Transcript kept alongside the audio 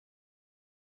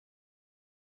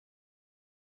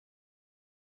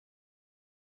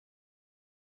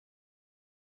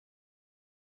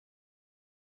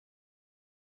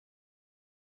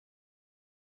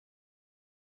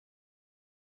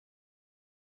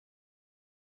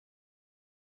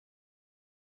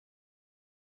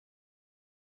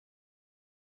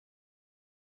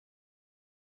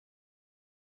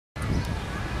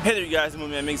Hey there, you guys, I'm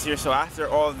Man Mix here. So after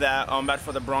all of that, back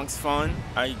for the Bronx fun,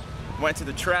 I went to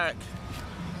the track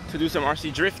to do some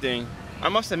RC drifting. I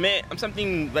must admit, I'm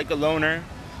something like a loner,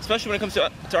 especially when it comes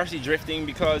to RC drifting,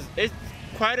 because it's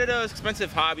quite an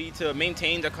expensive hobby to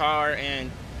maintain the car. And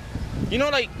you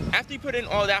know, like, after you put in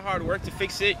all that hard work to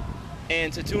fix it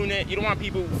and to tune it, you don't want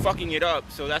people fucking it up.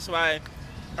 So that's why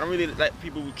I don't really let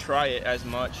people try it as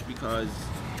much, because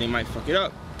they might fuck it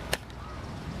up.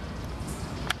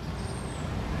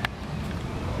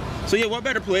 So yeah, what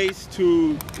better place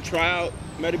to try out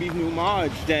Metabee's new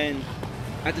mods than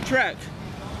at the track?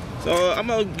 So I'm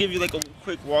gonna give you like a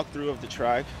quick walkthrough of the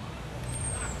track.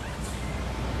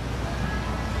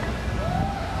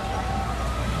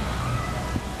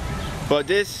 But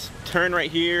this turn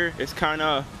right here is kind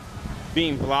of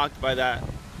being blocked by that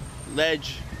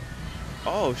ledge.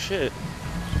 Oh shit,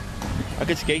 I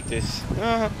could skate this.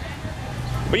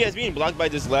 But yeah, it's being blocked by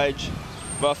this ledge.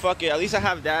 But fuck it, at least I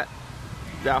have that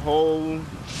whole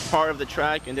part of the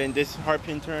track, and then this hard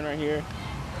pin turn right here.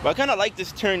 But I kind of like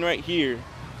this turn right here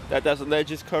that the ledge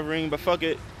is covering, but fuck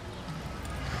it.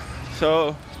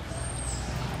 So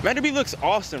Metabee looks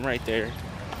awesome right there.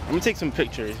 I'm gonna take some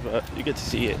pictures, but you get to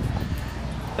see it.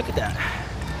 Look at that,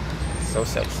 so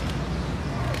sexy.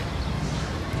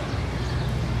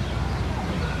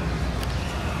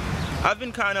 I've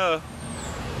been kind of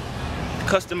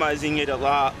customizing it a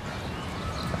lot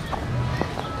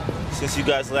since you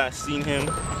guys last seen him.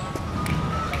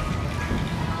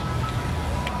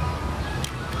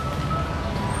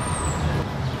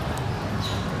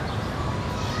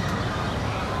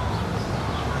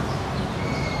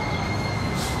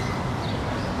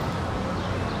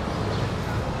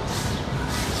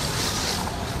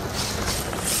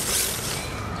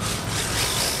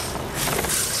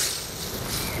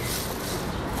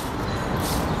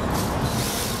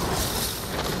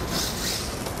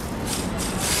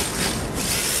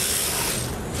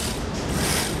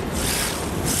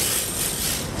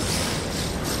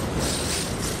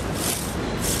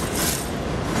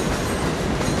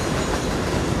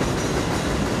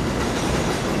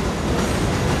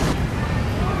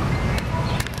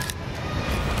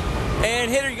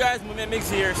 And hey there, you guys, Man Mix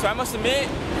here. So I must admit,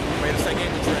 wait a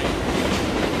second, the train.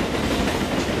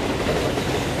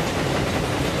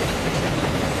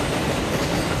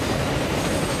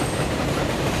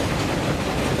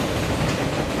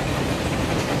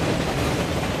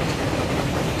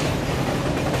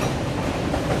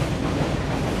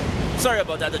 Sorry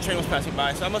about that, the train was passing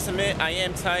by. So I must admit, I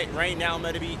am tight. Right now,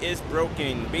 Metabee is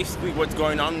broken. Basically, what's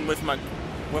going on with my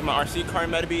RC car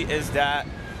Metabee is that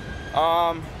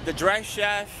the drive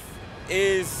shaft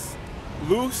is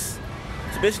loose.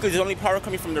 So basically there's only power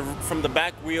coming from the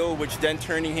back wheel, which then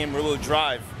turning him rear-wheel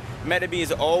drive. Metabee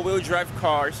is an all-wheel drive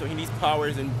car, so he needs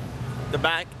powers in the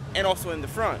back and also in the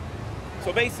front.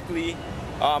 So basically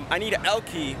I need an L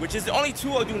key, which is the only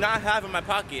tool I do not have in my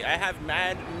pocket. I have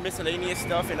mad miscellaneous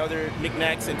stuff and other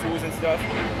knickknacks and tools and stuff,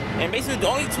 and basically the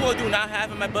only tool I do not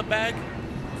have in my butt bag.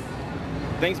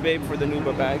 Thanks babe for the new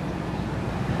butt bag.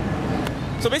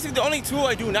 So basically the only tool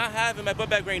I do not have in my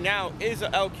butt bag right now is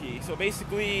an L key. So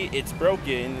basically it's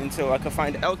broken until I can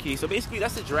find the L key. So basically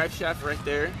that's the drive shaft right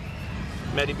there.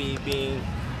 Metabee being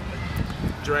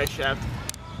drive shaft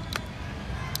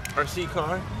RC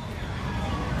car.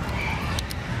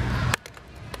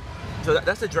 So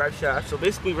that's the drive shaft. So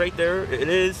basically right there it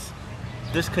is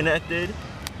disconnected.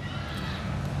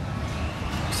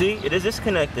 See, it is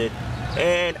disconnected.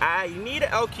 And I need an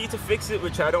L key to fix it,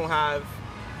 which I don't have.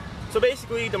 So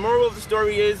basically, the moral of the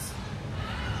story is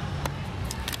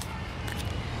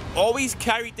always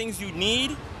carry things you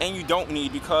need and you don't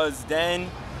need, because then,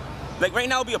 like right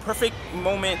now would be a perfect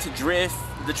moment to drift.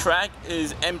 The track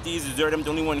is empty, it's deserted, I'm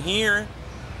the only one here.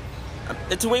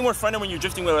 It's way more fun than when you're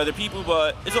drifting with other people,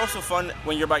 but it's also fun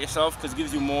when you're by yourself because it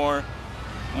gives you more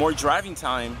driving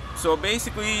time. So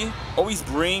basically, always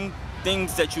bring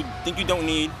things that you think you don't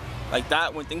need. Like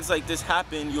that, when things like this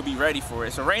happen, you'll be ready for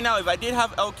it. So right now, if I did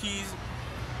have L keys,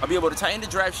 I'll be able to tighten the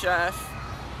drive shaft,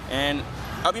 and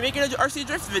I'll be making an RC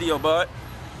drift video, but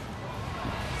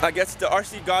I guess the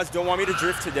RC gods don't want me to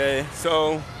drift today,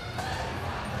 so,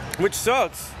 which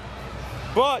sucks.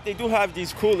 But they do have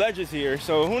these cool ledges here,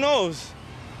 so who knows?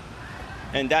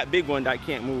 And that big one that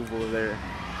can't move over there.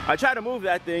 I tried to move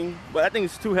that thing, but that thing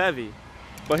is too heavy.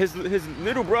 But his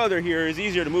little brother here is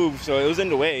easier to move, so it was in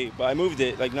the way, but I moved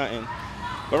it like nothing.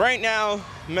 But right now,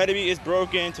 Metabee is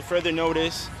broken to further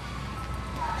notice.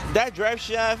 That drive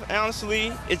shaft,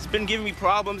 honestly, it's been giving me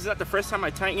problems. It's not the first time I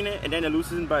tighten it and then it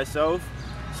loosens by itself.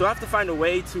 So I have to find a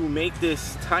way to make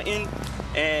this tighten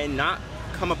and not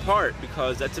come apart,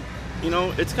 because that's a, you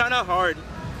know, it's kind of hard.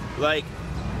 Like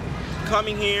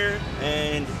coming here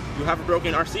and you have a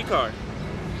broken RC car.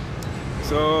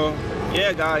 So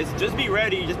yeah guys, just be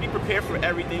ready, just be prepared for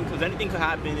everything, because anything could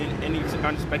happen in any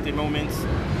unexpected moments.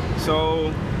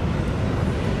 So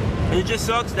it just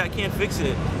sucks that I can't fix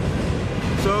it.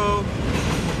 So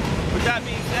with that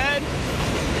being said,